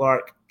 Brandon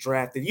Clark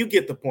drafted. You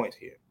get the point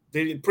here.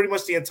 Pretty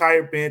much the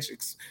entire bench,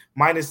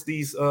 minus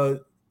these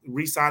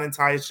re-signing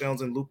Tyus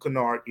Jones and Luke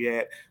Kennard. You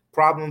had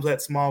problems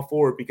at small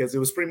forward because it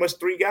was pretty much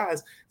three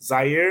guys: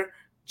 Zaire,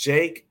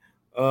 Jake,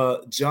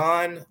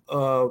 John.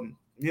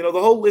 The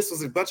whole list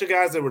was a bunch of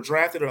guys that were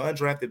drafted or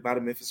undrafted by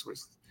the Memphis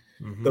Grizzlies.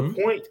 The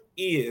point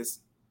is,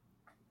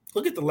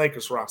 look at the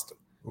Lakers roster.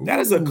 That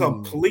is a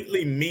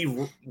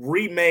completely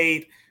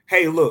remade.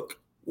 Hey, look,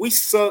 we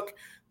suck.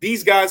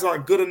 These guys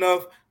aren't good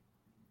enough.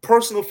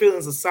 Personal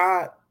feelings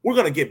aside, we're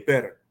gonna get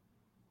better.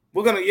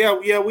 We're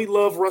gonna, we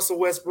love Russell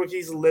Westbrook.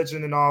 He's a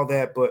legend and all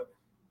that, but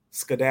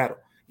skedaddle.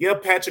 Yeah,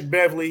 Patrick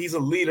Beverly, he's a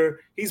leader.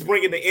 He's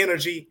bringing the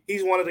energy.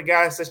 He's one of the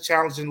guys that's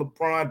challenging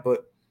LeBron,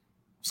 but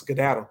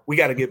skedaddle. We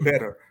got to get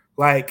better.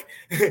 Like,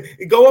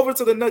 go over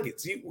to the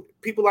Nuggets.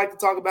 People like to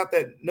talk about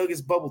that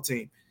Nuggets bubble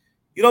team.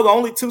 The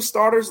only two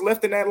starters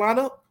left in that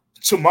lineup,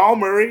 Jamal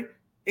Murray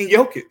and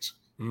Jokic.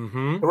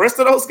 The rest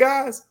of those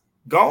guys,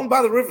 gone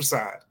by the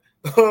riverside.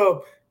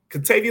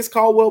 Contavious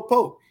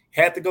Caldwell-Pope,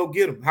 had to go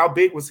get him. How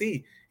big was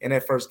he in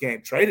that first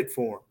game? Traded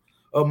for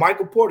him.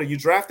 Michael Porter, you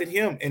drafted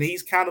him, and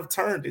he's kind of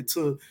turned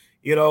into,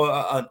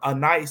 a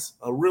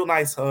real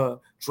nice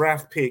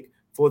draft pick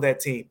for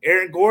that team.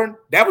 Aaron Gordon,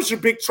 that was your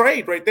big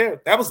trade right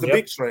there. That was the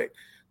big trade.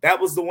 That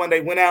was the one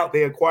they went out.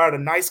 They acquired a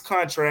nice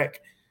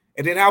contract.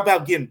 And then how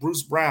about getting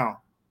Bruce Brown,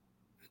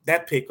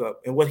 that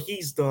pickup, and what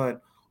he's done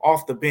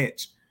off the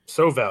bench?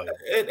 So valuable.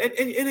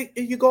 And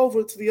you go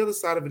over to the other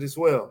side of it as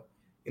well.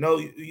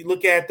 You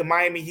look at the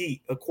Miami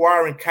Heat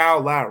acquiring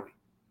Kyle Lowry,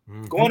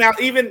 going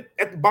out even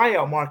at the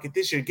buyout market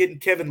this year, getting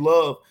Kevin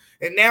Love,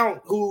 and now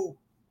who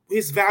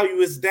his value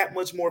is that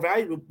much more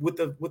valuable with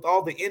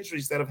all the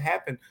injuries that have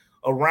happened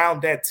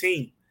around that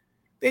team.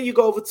 Then you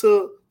go over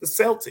to the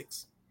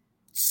Celtics.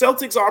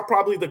 Celtics are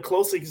probably the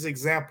closest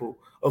example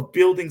of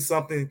building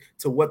something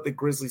to what the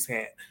Grizzlies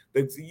had.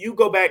 You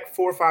go back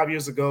 4 or 5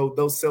 years ago,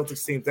 those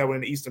Celtics teams that were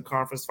in the Eastern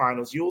Conference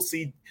Finals, you'll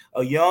see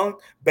a young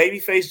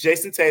babyface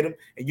Jason Tatum,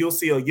 and you'll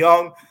see a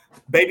young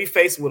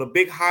babyface with a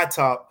big high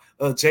top,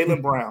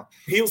 Jaylen Brown.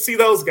 You'll see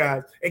those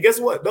guys. And guess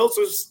what?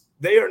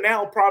 They are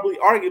now probably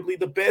arguably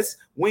the best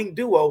wing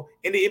duo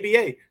in the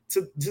NBA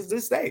to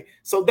this day.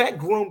 So that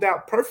groomed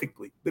out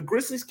perfectly. The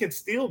Grizzlies can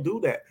still do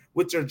that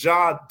with your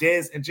Ja,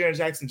 Dez, and Jaren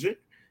Jackson Jr.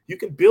 You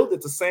can build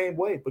it the same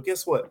way. But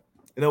guess what?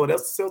 You know what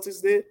else the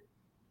Celtics did?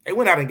 They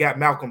went out and got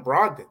Malcolm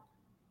Brogdon,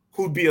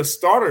 who'd be a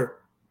starter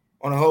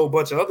on a whole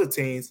bunch of other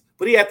teams,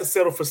 but he had to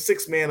settle for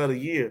Sixth Man of the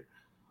Year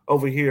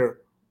over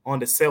here on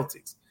the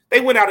Celtics. They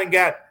went out and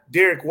got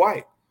Derek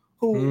White,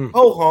 who,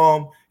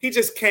 he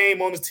just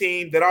came on the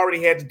team that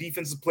already had the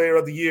Defensive Player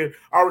of the Year,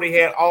 already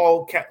had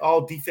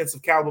all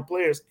defensive caliber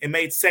players, and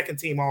made second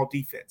team all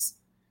defense.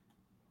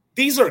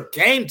 These are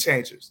game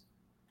changers.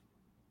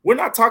 We're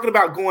not talking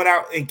about going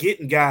out and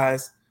getting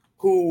guys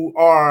who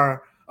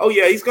are,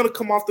 he's going to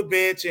come off the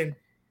bench and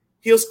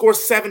he'll score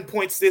 7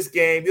 points this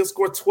game. He'll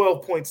score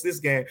 12 points this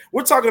game.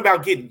 We're talking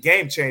about getting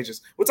game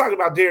changers. We're talking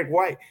about Derek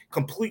White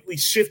completely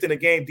shifting the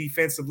game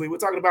defensively. We're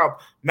talking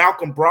about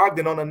Malcolm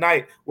Brogdon on a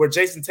night where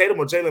Jason Tatum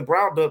or Jaylen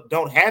Brown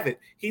don't have it.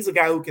 He's a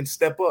guy who can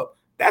step up.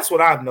 That's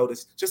what I've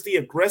noticed. Just the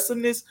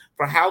aggressiveness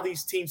for how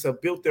these teams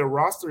have built their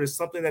roster is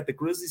something that the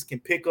Grizzlies can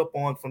pick up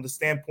on from the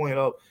standpoint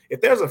of, if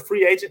there's a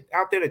free agent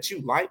out there that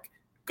you like,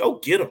 go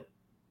get him.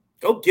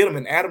 Go get them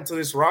and add them to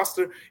this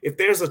roster. If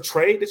there's a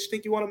trade that you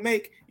think you want to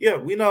make, yeah,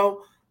 we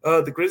know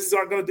the Grizzlies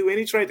aren't going to do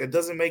any trade that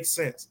doesn't make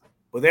sense.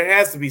 But there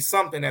has to be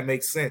something that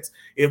makes sense.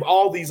 If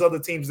all these other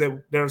teams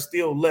that are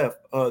still left,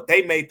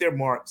 they made their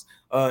marks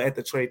at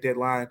the trade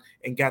deadline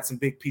and got some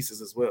big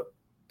pieces as well.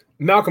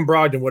 Malcolm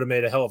Brogdon would have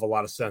made a hell of a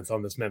lot of sense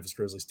on this Memphis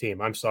Grizzlies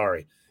team. I'm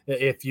sorry.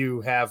 If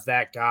you have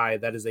that guy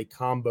that is a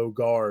combo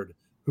guard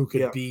who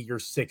could be your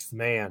sixth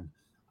man,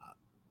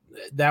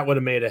 that would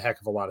have made a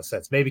heck of a lot of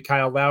sense. Maybe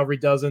Kyle Lowry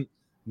doesn't.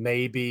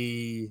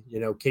 Maybe,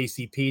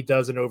 KCP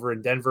doesn't over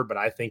in Denver, but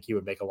I think he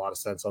would make a lot of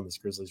sense on this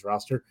Grizzlies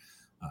roster.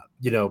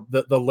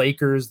 The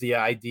Lakers, the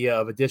idea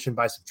of addition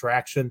by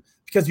subtraction,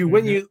 because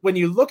when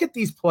you look at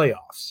these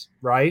playoffs,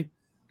 right?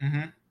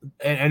 Mm-hmm.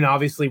 And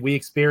obviously we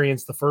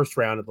experienced the first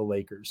round of the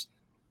Lakers.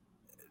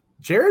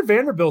 Jared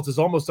Vanderbilt is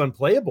almost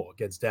unplayable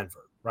against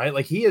Denver, right?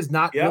 Like he has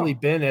not really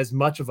been as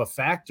much of a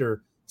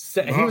factor.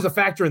 He was a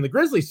factor in the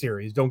Grizzlies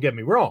series, don't get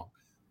me wrong.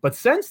 But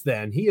since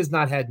then, he has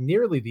not had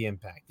nearly the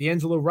impact.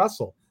 D'Angelo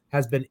Russell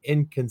has been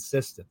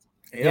inconsistent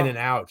in and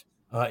out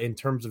in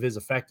terms of his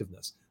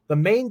effectiveness. The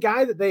main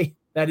guy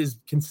that has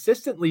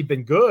consistently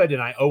been good,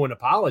 and I owe an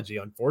apology,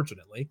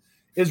 unfortunately,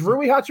 is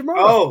Rui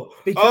Hachimura.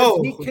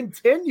 Because he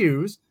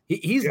continues.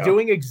 He's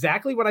doing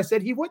exactly what I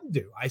said he wouldn't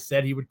do. I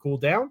said he would cool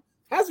down.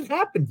 Hasn't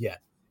happened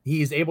yet.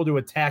 He's able to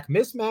attack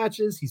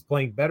mismatches. He's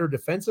playing better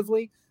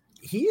defensively.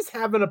 He's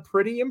having a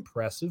pretty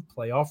impressive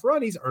playoff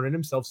run. He's earning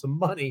himself some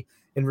money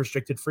in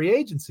restricted free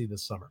agency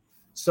this summer.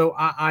 So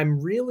I'm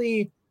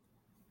really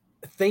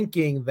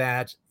thinking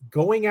that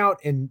going out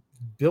and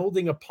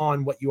building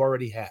upon what you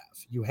already have,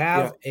 you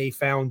have a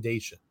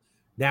foundation.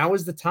 Now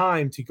is the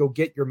time to go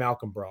get your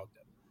Malcolm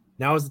Brogdon.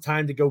 Now is the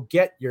time to go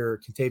get your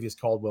Kentavious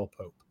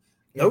Caldwell-Pope.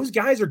 Those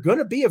guys are going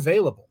to be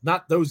available.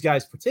 Not those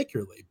guys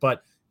particularly,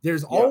 but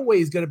there's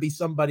always going to be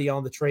somebody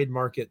on the trade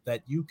market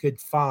that you could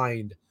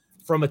find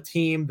from a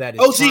team that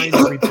is trying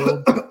to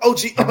rebuild.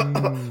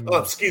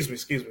 Excuse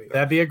me.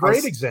 That'd be a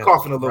great example.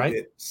 Coughing a little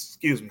bit.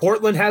 Excuse me.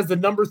 Portland has the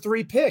number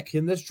 3 pick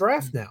in this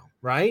draft now,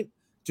 right?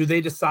 Do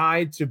they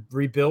decide to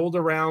rebuild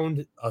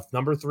around a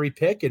number 3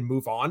 pick and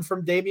move on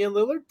from Damian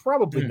Lillard?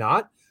 Probably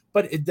not.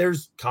 But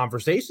there's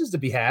conversations to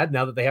be had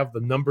now that they have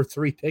the number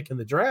 3 pick in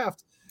the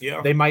draft.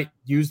 Yeah. They might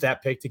use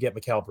that pick to get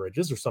Mikal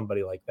Bridges or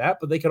somebody like that,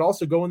 but they could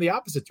also go in the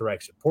opposite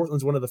direction.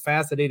 Portland's one of the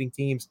fascinating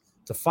teams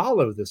to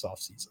follow this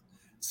offseason.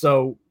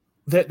 So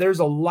there's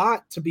a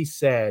lot to be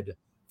said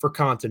for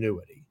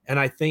continuity. And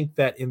I think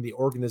that in the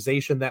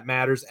organization that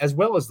matters as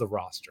well as the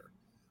roster.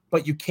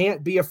 But you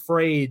can't be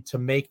afraid to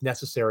make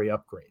necessary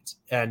upgrades.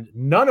 And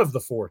none of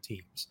the 4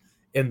 teams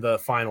in the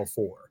Final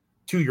Four,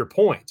 to your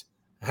point,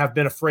 have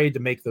been afraid to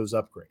make those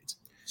upgrades.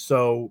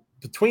 So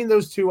between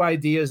those two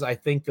ideas, I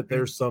think that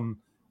there's some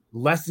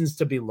lessons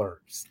to be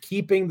learned. Just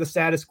keeping the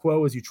status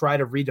quo as you try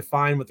to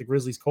redefine what the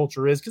Grizzlies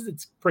culture is, because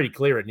it's pretty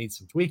clear it needs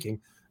some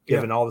tweaking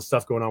given all the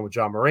stuff going on with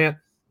Ja Morant.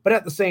 But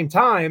at the same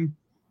time,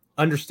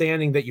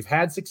 understanding that you've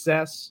had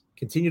success,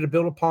 continue to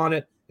build upon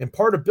it, and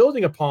part of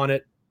building upon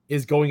it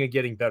is going and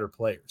getting better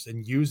players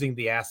and using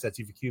the assets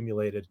you've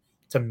accumulated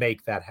to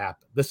make that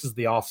happen. This is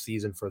the off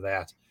season for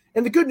that.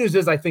 And the good news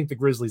is I think the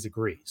Grizzlies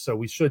agree. So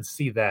we should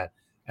see that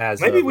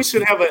as maybe we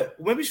should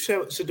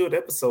should do an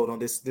episode on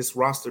this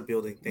roster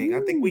building thing.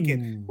 I think we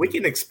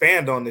can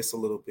expand on this a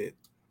little bit.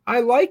 I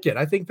like it.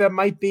 I think that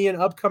might be an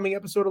upcoming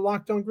episode of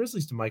Locked On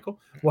Grizzlies to Michael.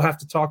 We'll have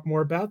to talk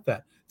more about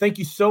that. Thank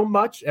you so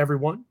much,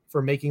 everyone,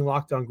 for making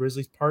Locked On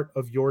Grizzlies part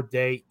of your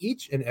day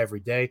each and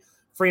every day.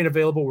 Free and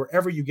available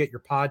wherever you get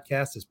your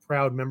podcasts as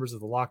proud members of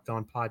the Locked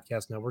On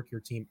Podcast Network,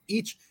 your team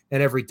each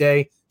and every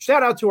day.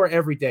 Shout out to our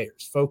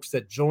everydayers, folks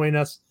that join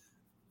us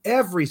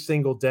every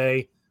single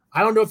day.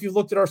 I don't know if you've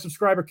looked at our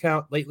subscriber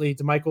count lately,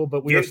 to Michael,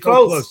 but we are so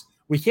close.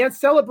 We can't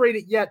celebrate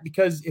it yet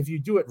because if you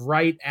do it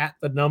right at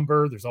the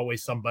number, there's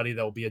always somebody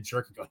that will be a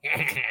jerk and go,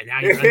 now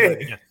you're under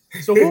it again.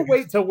 So we'll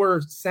wait till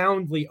we're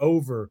soundly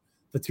over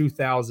the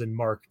 2,000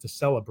 mark to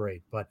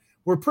celebrate, but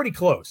we're pretty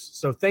close.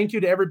 So thank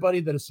you to everybody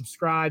that has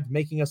subscribed,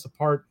 making us a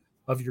part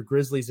of your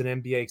Grizzlies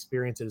and NBA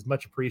experience. It is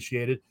much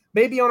appreciated.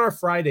 Maybe on our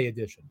Friday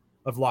edition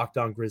of Locked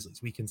On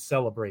Grizzlies, we can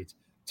celebrate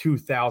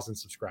 2,000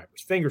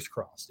 subscribers. Fingers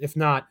crossed. If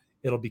not,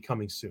 it'll be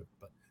coming soon.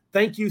 But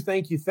thank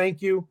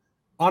you.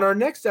 On our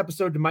next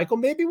episode, to Michael,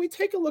 maybe we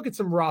take a look at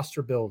some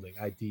roster building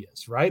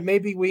ideas, right?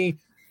 Maybe we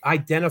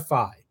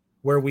identify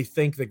where we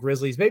think the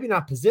Grizzlies, maybe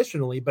not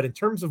positionally, but in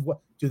terms of what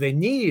do they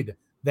need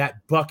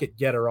that bucket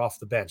getter off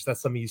the bench.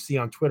 That's something you see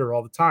on Twitter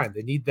all the time.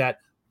 They need that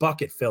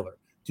bucket filler.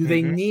 Do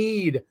they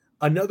need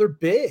another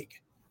big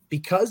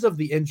because of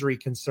the injury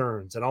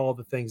concerns and all of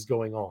the things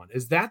going on?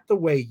 Is that the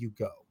way you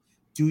go?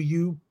 Do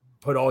you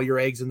put all your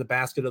eggs in the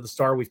basket of the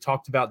star? We've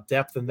talked about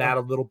depth and that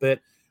a little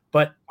bit,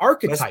 but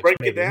archetypes,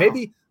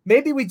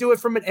 maybe we do it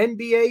from an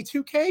NBA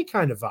 2K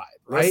kind of vibe,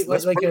 right?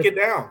 Let's break it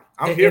down.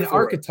 I'm here for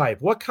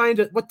archetype. What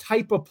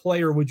type of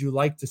player would you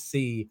like to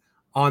see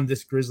on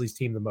this Grizzlies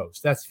team the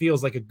most? That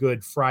feels like a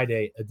good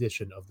Friday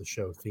edition of the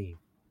show theme.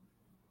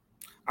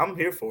 I'm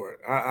here for it.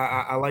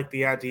 I like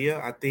the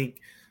idea. I think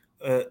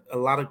a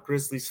lot of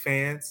Grizzlies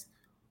fans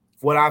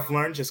what I've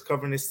learned just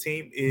covering this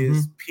team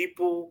is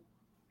people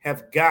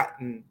have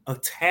gotten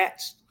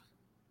attached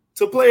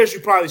to players you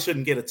probably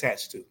shouldn't get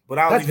attached to. But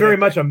that's very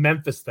much a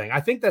Memphis thing. I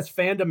think that's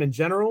fandom in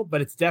general,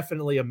 but it's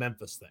definitely a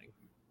Memphis thing.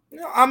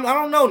 I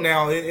don't know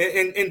now.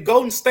 In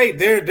Golden State,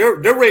 they're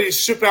ready to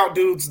ship out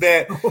dudes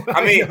that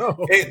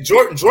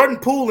Jordan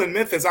Poole in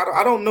Memphis.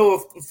 I don't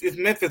know if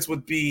Memphis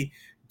would be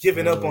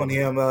giving up on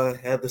him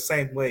the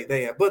same way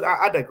they have. But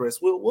I digress.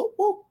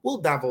 We'll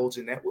divulge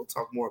in that. We'll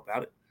talk more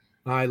about it.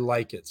 I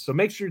like it. So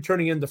make sure you're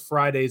turning into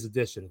Friday's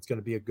edition. It's going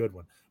to be a good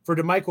one. For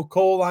DeMichael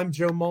Cole, I'm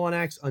Joe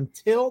Mullinax.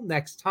 Until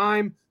next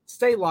time,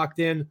 stay locked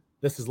in.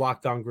 This is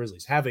Locked On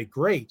Grizzlies. Have a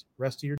great rest of your day.